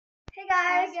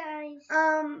Hi guys.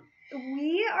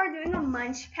 We are doing a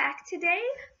MunchPak today,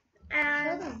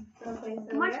 and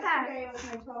MunchPak.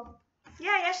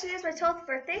 Yeah, yesterday was my 12th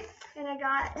birthday, and I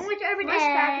got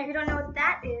MunchPak. If you don't know what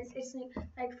that is, it's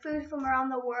like food from around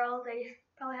the world that you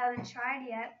probably haven't tried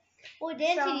yet. Oh,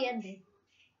 Dan TV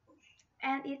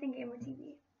and Ethan Gamer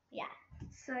TV. Yeah.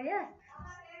 So yeah.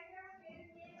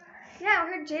 Yeah,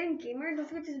 we're Jaden Gamer. Don't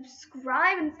forget to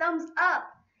subscribe and thumbs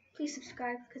up. Please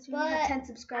subscribe because we have 10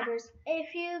 subscribers.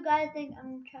 If you guys think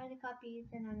I'm trying to copy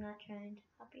Ethan, I'm not trying to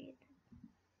copy Ethan.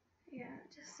 Yeah,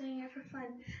 just saying it for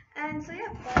fun. And so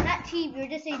yeah. But not TV, we're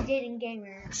just saying Jaden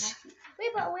Gamer.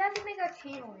 Wait, but we have to make our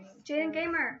channel name. Jaden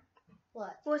Gamer.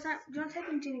 What? Well, it's not. Don't type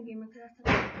in Jaden Gamer because that's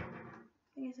not. I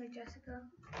think it's like Jessica.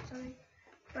 Sorry.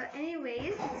 But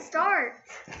anyways, start.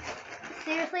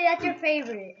 Seriously, that's your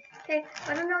favorite. Okay,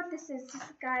 I don't know what this is.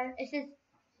 This guy. It's just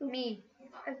me.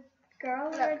 A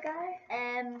girl or a guy?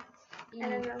 I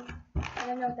don't know. I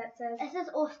don't know what that says. It says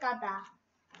Oscada.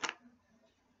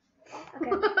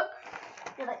 Okay.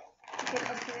 You're like, okay,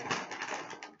 open it.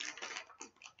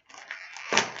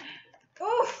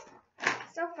 Oof!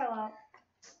 Stuff fell out.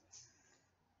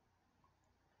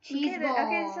 Cheese ball.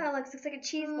 Okay, this is how it looks. Looks like a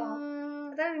cheese ball.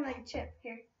 But that doesn't even like a chip.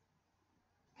 Here.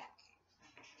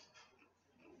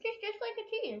 It's just like a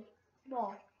cheese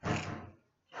ball.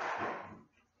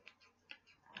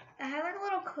 It had like a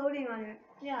little coating on it.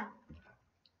 Yeah.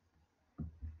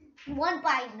 One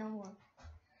bite, no more.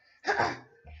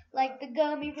 Like the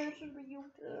gummy version where you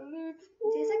it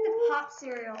tastes like the pop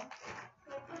cereal.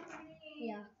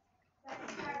 Yeah.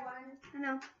 I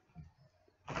know.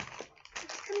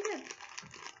 It's kind of good.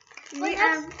 Wait,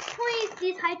 can we eat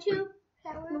these high chew?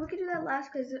 Well, we could do that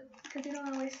last because we don't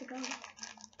want to waste the gum.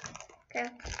 Okay.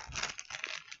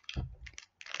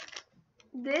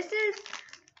 This is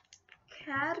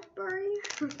Cadbury.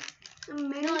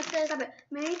 Stop it.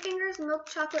 Many Fingers milk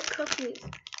chocolate cookies.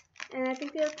 And I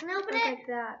think they look like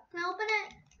that. Can I open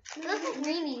it? It looks like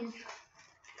weenies.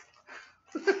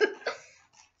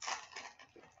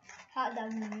 Hot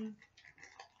dog weenies.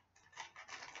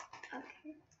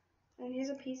 Okay. And here's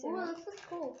a piece of it. Oh, this is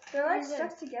cool. They're like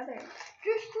stuck together.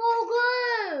 They're so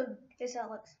good. This is how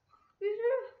it looks. Eat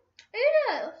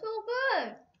it. It's so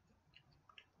good.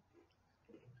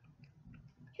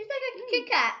 It's like a Kit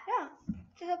Kat. Yeah.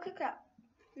 Just a Kit Kat.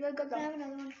 Really good though. I have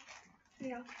another one.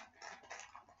 Yeah.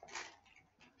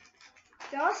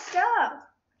 They're all stuck.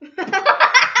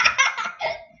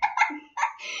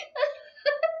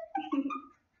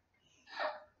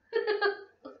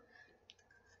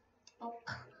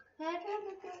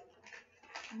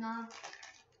 Nah.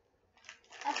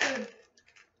 That's good.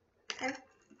 Okay.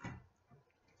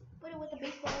 Put it with the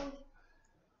baseball.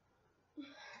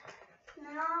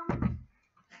 Now,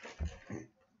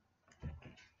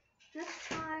 let's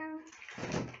try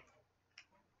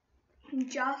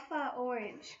Jaffa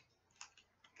Orange.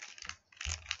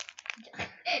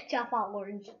 Jaffa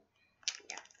Orange.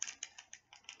 Yeah.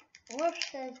 Or it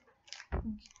says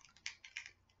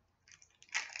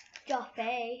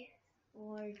Jaffa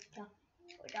or Jaffa.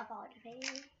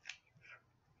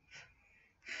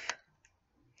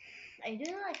 I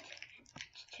do like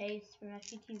Chase from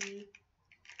FCTV.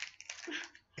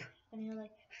 And you're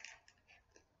like,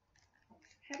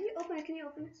 how do you open it? Can you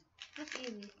open this? that's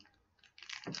easy.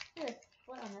 Look,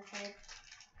 what on that side?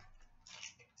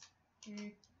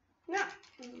 No.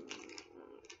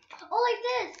 Oh, like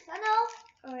this. I know.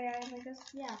 Oh yeah, like this.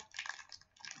 Yeah.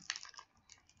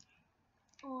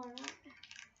 Oh,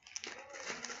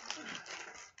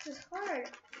 this is hard.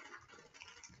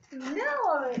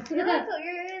 No, you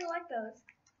really like those.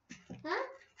 huh?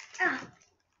 Ah,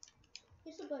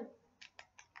 You're so good.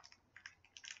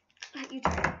 you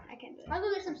try it. I can't do it. I'll go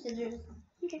get some scissors.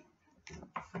 Okay.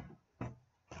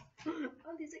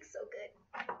 Oh, these look so good.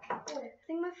 I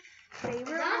think my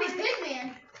favorite one. Pigman.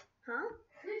 Huh?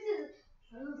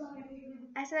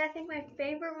 I said I think my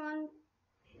favorite one.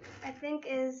 I think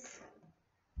is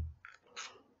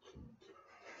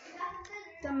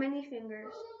the Mini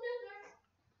Fingers.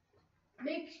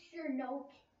 Make sure no.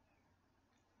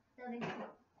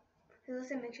 It looks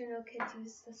like make sure no kids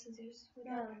use the scissors.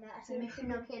 No, that's make sure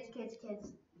no kids.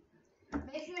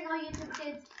 Make sure no YouTube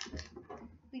kids.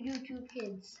 YouTube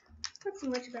kids. That's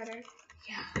much better.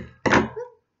 Yeah.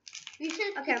 We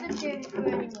should Okay. keep it there for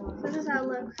anymore. This is how it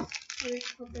looks.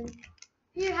 Open.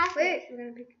 Here, half Wait, we're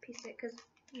gonna piece it because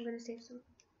I'm gonna save some.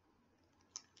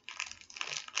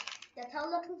 That's how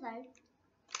it looks inside.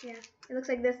 Yeah, it looks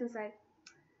like this inside.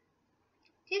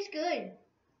 Tastes good.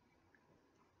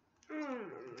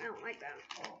 I don't like that.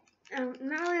 I'm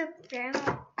not really a fan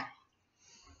of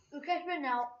Okay, for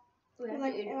now.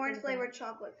 like orange flavored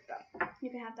chocolate stuff. You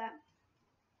can have that.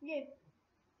 Yeah.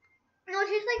 No, it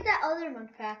tastes like that other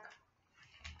MunchPak.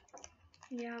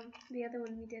 Yeah, the other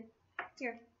one we did.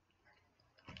 Here.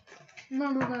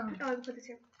 No. Oh, I put this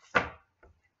here.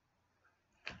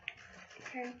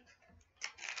 Okay.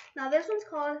 Now this one's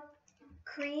called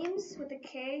Creams with a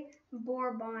K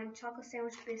Bourbon Chocolate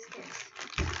Sandwich Biscuits.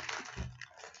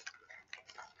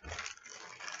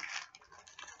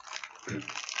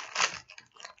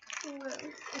 Ooh,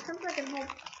 it comes like in whole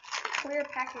clear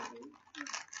packaging.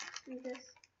 Like this.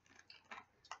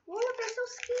 Oh, look, they're so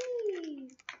skinny.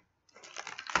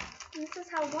 This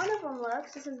is how one of them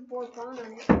looks. This is Bourbon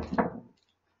on it.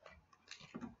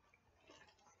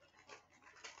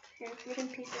 Here, you can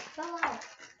piece it. Fell out.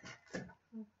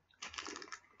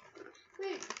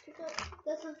 Wait,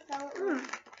 this one fell out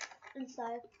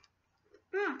inside.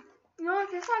 No, it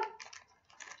tastes like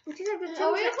those Tim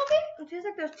Oreo cookie? It tastes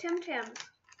like those Tim Tams.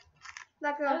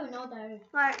 Like I don't know what that is.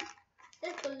 like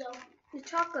It's good though. the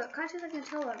chocolate. Kind of tastes like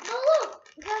Nutella. Oh look!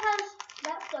 It has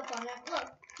that stuff on it. Look.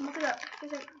 Look it up. It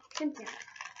tastes like Tim Tams.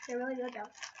 They're really good though.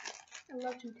 I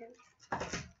love Tim Tams.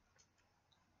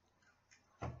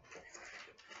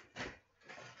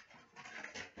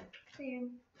 See.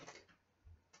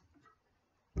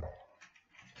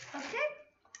 Okay.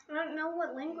 I don't know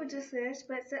what language this is,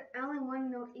 but it's I only want to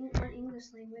know one English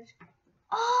language.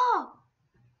 Oh!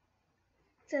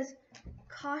 It says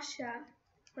Kasha,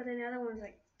 but another one's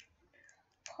like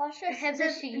Kasha it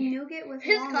says nougat with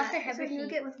walnut. It says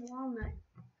nougat with walnut.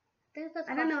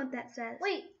 I don't know what that says.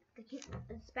 Wait,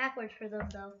 it's backwards for them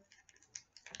though.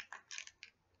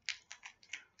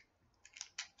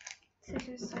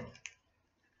 Scissors.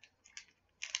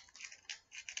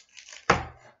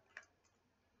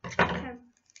 Okay.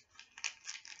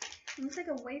 It looks like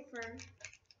a wafer.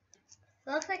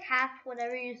 It looks like half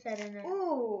whatever you said in it.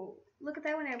 Ooh, look at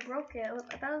that one! I broke it.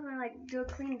 Look, I thought I was gonna like do a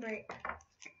clean break.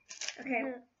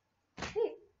 Okay.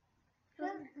 Hey.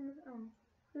 Let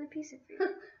me piece it for you.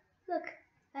 Look,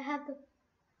 I have the.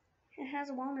 It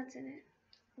has walnuts in it.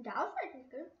 That was pretty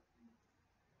good.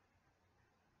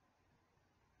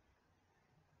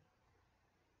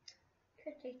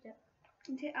 Could taste it.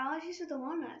 I only tasted the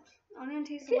walnuts. I don't even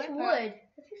taste the It white tastes part. wood.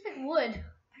 It tastes like wood.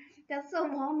 That's the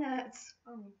walnuts.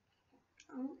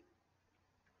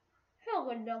 Feel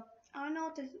good though. I don't know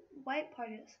what this white part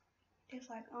is. Tastes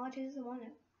like all it tastes is the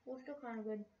walnut. Well, still kind of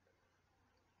good.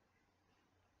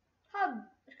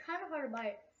 It's kind of hard to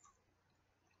bite.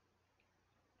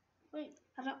 Wait.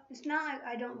 It's not like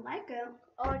I don't like it.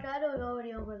 Oh, I thought it was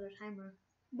already over the timer.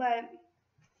 But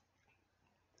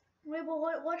Wait, but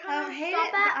what I time don't did hate it stop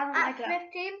it, but I don't at? like it.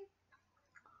 15?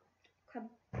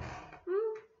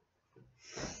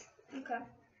 Okay.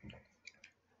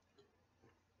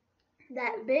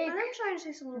 That big I'm trying to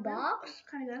taste a little box?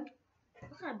 Kind of good.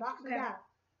 What kind of box is Okay. that?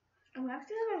 I'm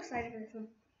actually a little excited for this one.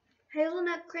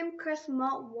 Hazelnut cream crisp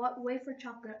malt wafer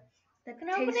chocolate. That Can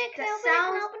I open it? Can I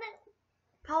sounds open it?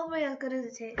 probably as good as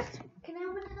it tastes. Can I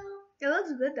open it though? It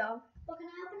looks good though. Oh, can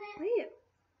I open it? Wait.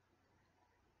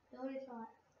 I already saw it.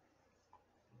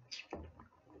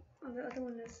 Oh, the other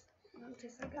one is. It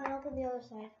tastes like Can I open the other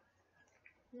side?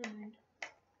 Never mind.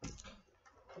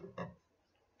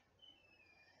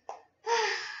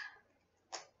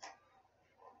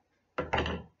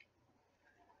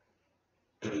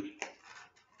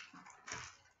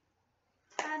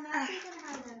 I'm actually gonna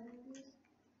have none of these.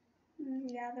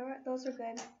 Yeah, those are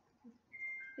good.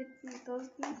 Those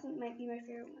might be my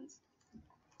favorite ones.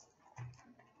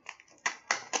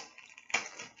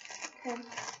 Okay.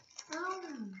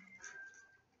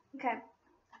 Okay.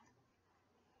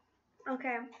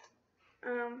 Okay.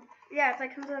 Yeah, it's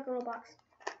like comes in like a little box.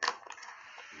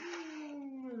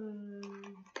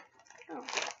 Oh,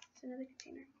 it's another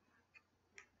container.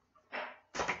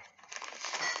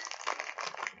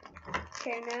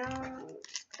 Okay, now.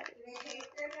 They taste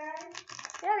good, guys?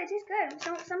 Yeah, they taste good.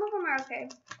 Some of them are okay.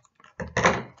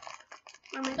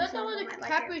 That's all the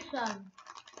Capri Sun.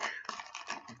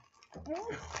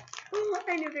 Oh,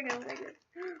 I knew they were gonna like this.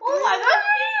 Oh my god,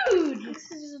 huge!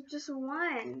 This is just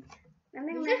one. I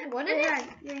think Is this one of it?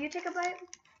 Yeah, you take a bite.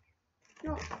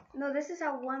 No, this is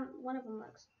how one of them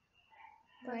looks.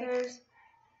 But Right. there's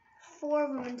 4 of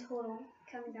them in total,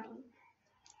 counting that one.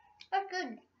 That's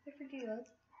good. That's pretty good.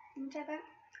 Let me try that.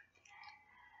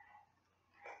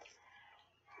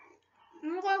 Oh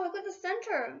my god, look at the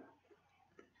center.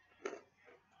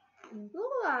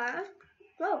 Look at that.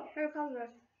 Go, here comes the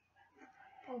rest.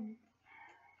 Oh,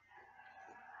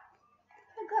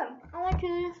 good. I want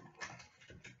to.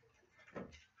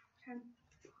 Okay.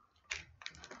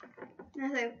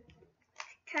 There's a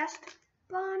cast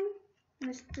bun. And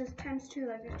there's times 2,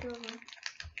 like there's 2 of them.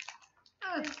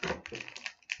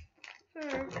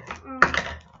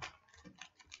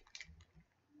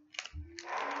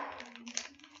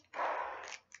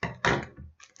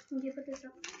 Can you put this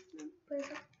up? No, put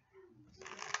this up.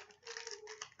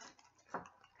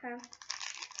 Okay.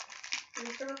 Are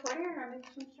you still recording or am I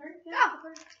just start? Yeah.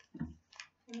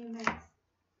 20 minutes.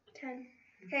 10.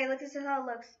 Okay, look, this is how it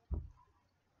looks.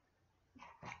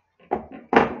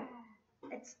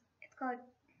 It's called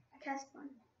cast one.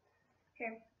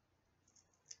 Here.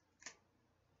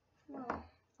 Whoa.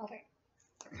 Okay.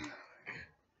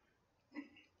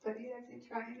 So do you actually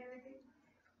try and everything?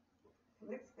 It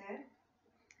looks good.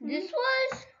 This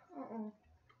was.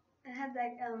 It had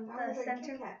like the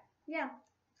center. Yeah.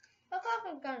 That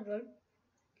sounds kind of good.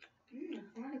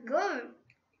 Good.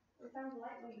 It sounds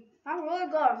lightweight. I'm really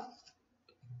good.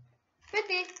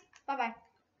 50. Bye bye.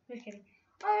 Just kidding.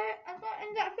 I got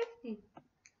in that 50.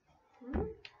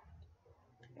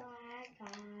 Bye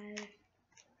guys.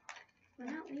 We're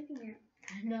not leaving yet.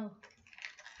 No.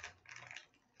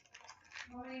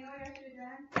 Well, you know what I should have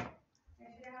done? I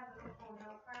should have had a little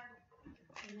notepad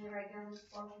and then write down the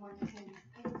score from 1 to 10.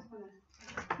 I just want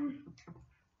to.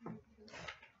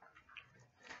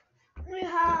 We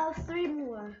have 3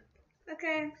 more.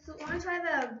 Okay, so I want to try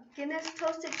the Guinness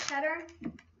toasted cheddar,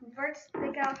 Vert's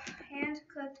Big Out hand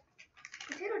cooked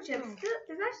potato chips.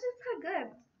 They're actually pretty good.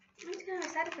 I'm just kind of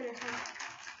excited for this one.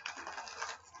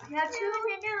 We have 2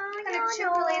 kind of chip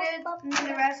related, and then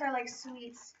the rest are like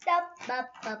sweets.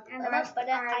 And the rest are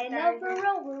I love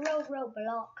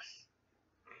Roblox.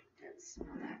 Doesn't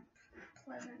smell that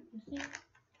pleasant.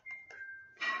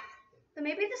 So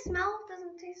maybe the smell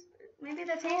doesn't taste. Maybe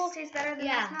the taste tastes better than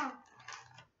the smell.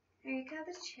 Here you got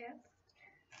the chip.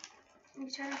 Let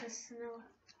me try not to smell.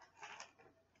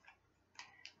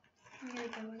 I'm gonna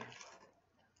go with it.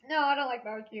 No, I don't like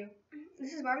barbecue.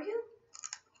 This is barbecue?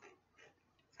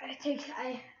 I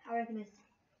recognize.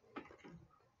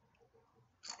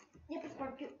 Yep, it's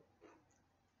barbecue.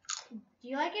 Do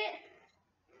you like it?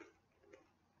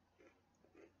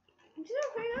 It's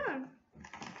still pretty good.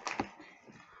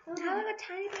 It has like a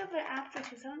tiny bit of an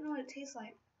aftertaste. I don't know what it tastes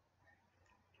like.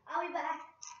 I'll be back.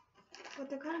 But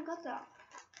they're kind of good though.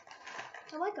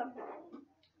 I like them.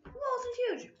 Whoa, this is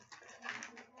huge.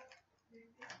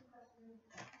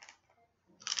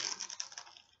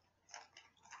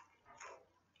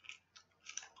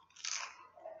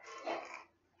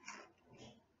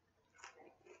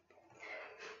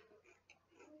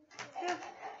 Yeah,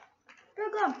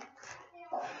 they're good.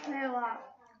 They're a lot.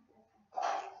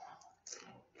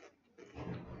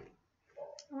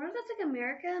 I wonder if that's like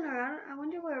American or I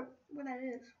wonder where that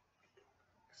is.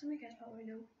 Some of you guys probably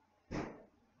know.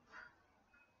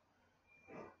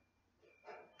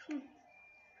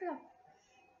 Yeah.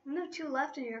 I have 2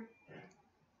 left in here.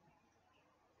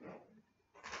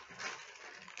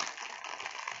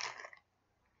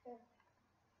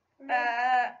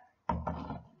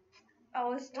 I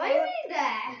was Why do you need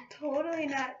that? totally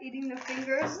not eating the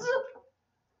fingers.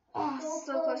 Oh,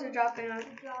 so close to dropping on it.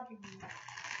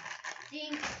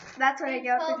 That's what I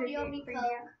get for drinking.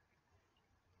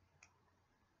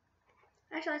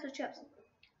 Actually, I like the chips.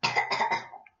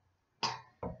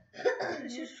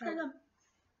 It's just kind of.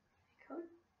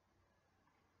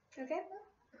 Okay.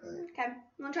 Okay.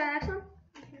 Want to try the next one?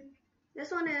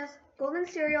 This one is golden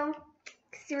cereal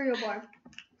bar.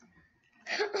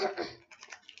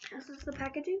 This is the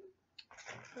packaging.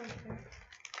 Okay.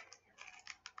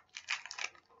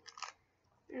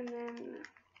 And then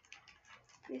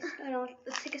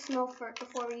let's take a smell for it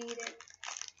before we eat it.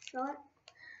 Smell it?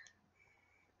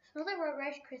 Smells like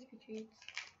Rice Krispie treats.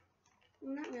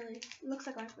 Not really. It looks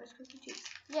like Rice Krispie treats.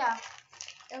 Yeah.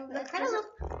 It kind of looks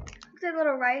like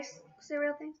little rice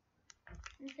cereal things.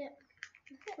 Is it?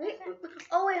 Wait.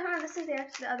 Oh wait, hold on. This is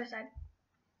the other side.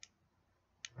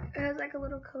 It has like a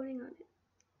little coating on it.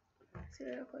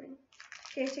 Cereal coating.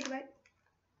 Okay, take a bite.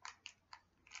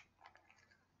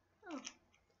 Oh.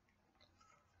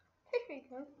 Tastes pretty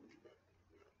good.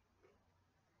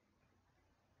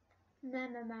 Nah.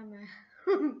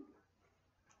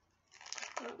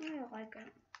 I don't really like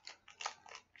it.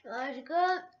 It's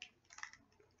good.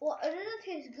 Well, it doesn't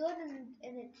taste good and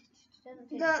it doesn't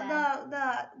taste bad.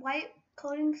 The white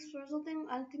coating drizzle thing,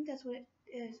 I think that's what it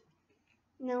is.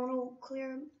 And the little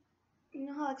clear, you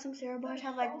know how like some cereal bars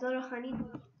have like little honey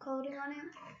coating on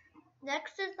it?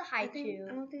 Next is the high chew.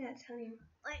 I don't think that's honey.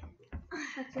 Like,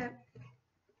 That's it.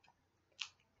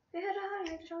 Hey, I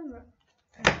have to show you.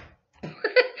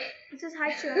 This is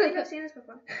high chew. I think I've seen this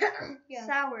before. yeah.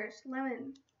 Sours,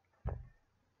 lemon.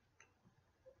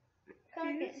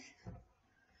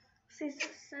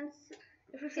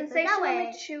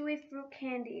 Sensationally chewy fruit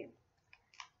candy.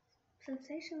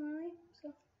 Sensationally,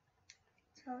 so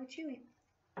it's probably chewy.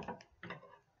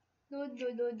 No. It's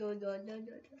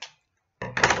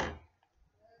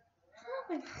not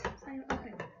open. It's not even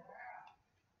open.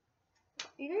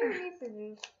 You don't even need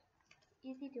scissors.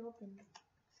 Easy to open.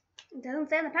 It doesn't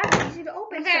say on the package. Easy to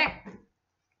open. Okay. So.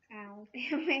 Ow.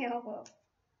 My elbow.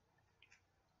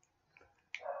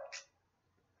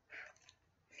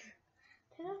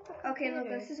 Okay, look,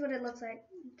 this is what it looks like.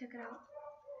 Check it out.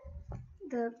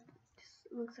 Just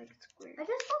looks like it's square. I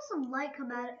just saw some light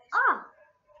come out. Ah!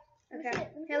 Okay.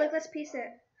 Here, look, let's piece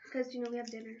it. Because, we have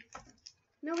dinner.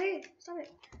 No, hey, stop it.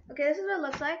 Okay, this is what it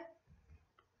looks like.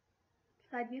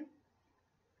 Side view.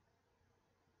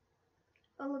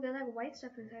 Oh, look, there's like white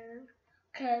stuff inside of it.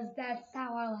 Because that's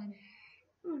how I want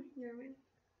it. Never mind.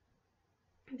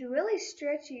 It's really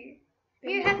stretchy.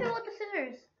 Here, have it with the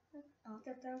scissors. Oh,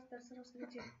 that's what I was going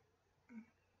to do.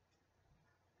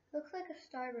 Looks like a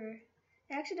starter.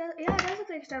 It actually does. Yeah, it does look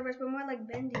like Starburst, but more like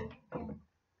bendy. Yeah.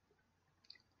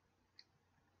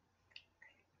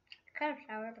 Kind of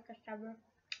sour, like a starter.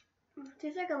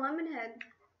 Tastes like a lemon head.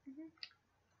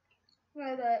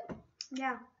 Like that.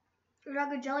 Yeah. It's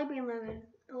like a jelly bean lemon.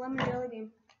 A lemon jelly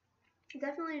bean. It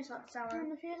definitely is not sour. Let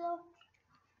me see it though.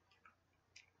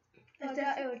 It's I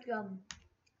thought it was gum.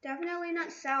 definitely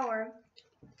not sour.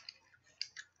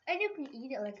 And you can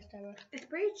eat it like a starter. It's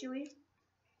pretty chewy.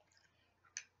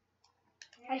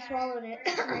 I swallowed it.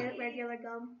 Regular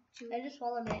gum. Chewy. I just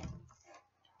swallowed it.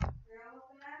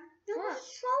 No,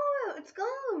 swallow it. It's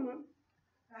gum.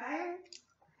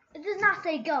 It does not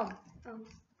say gum. Oh.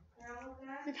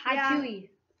 It's high Yeah. chewy.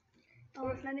 Oh,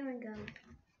 it's not even gum.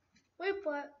 Wait,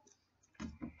 but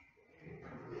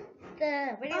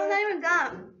the video Oh, not even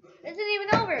gum. isn't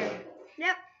even over.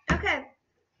 Yep. Okay.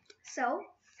 So,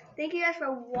 thank you guys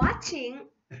for watching.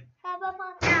 Have a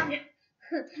fun time.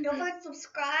 Don't forget to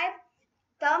subscribe,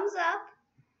 thumbs up,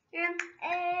 and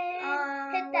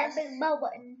hit that big bell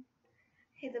button.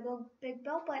 hit the big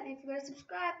bell button if you're going to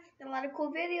subscribe. Got a lot of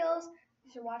cool videos.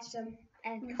 You should watch them.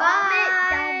 And comment Bye.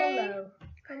 down below.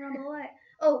 Comment down below what?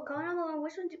 Oh, comment down below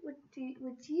which one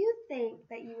would you think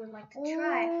that you would like to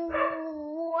try?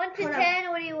 Ooh, 1 to Hold 10,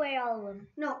 what do you weigh all of them?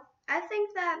 No, I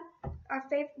think that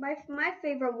my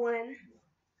favorite one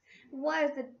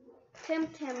was the Tim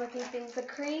Tam looking things, the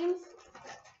creams.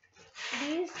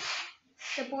 These,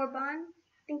 the Bourbon. I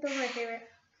think those are my favorite.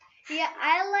 Yeah,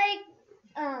 I like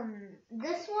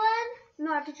this one.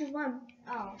 No, I have to choose one.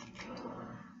 Oh.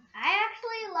 I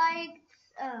actually liked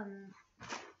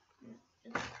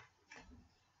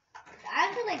I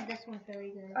actually like this one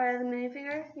very good. Alright, the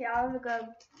minifigure? Yeah, I'll go.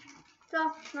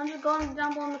 So, I'm just going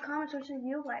down below in the comments which one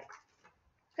you like.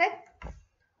 Okay?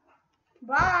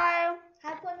 Bye!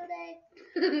 Have fun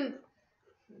today.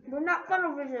 We're not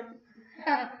funnel vision.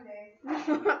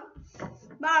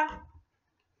 Bye.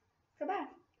 Goodbye.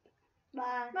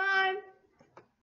 Bye. Bye.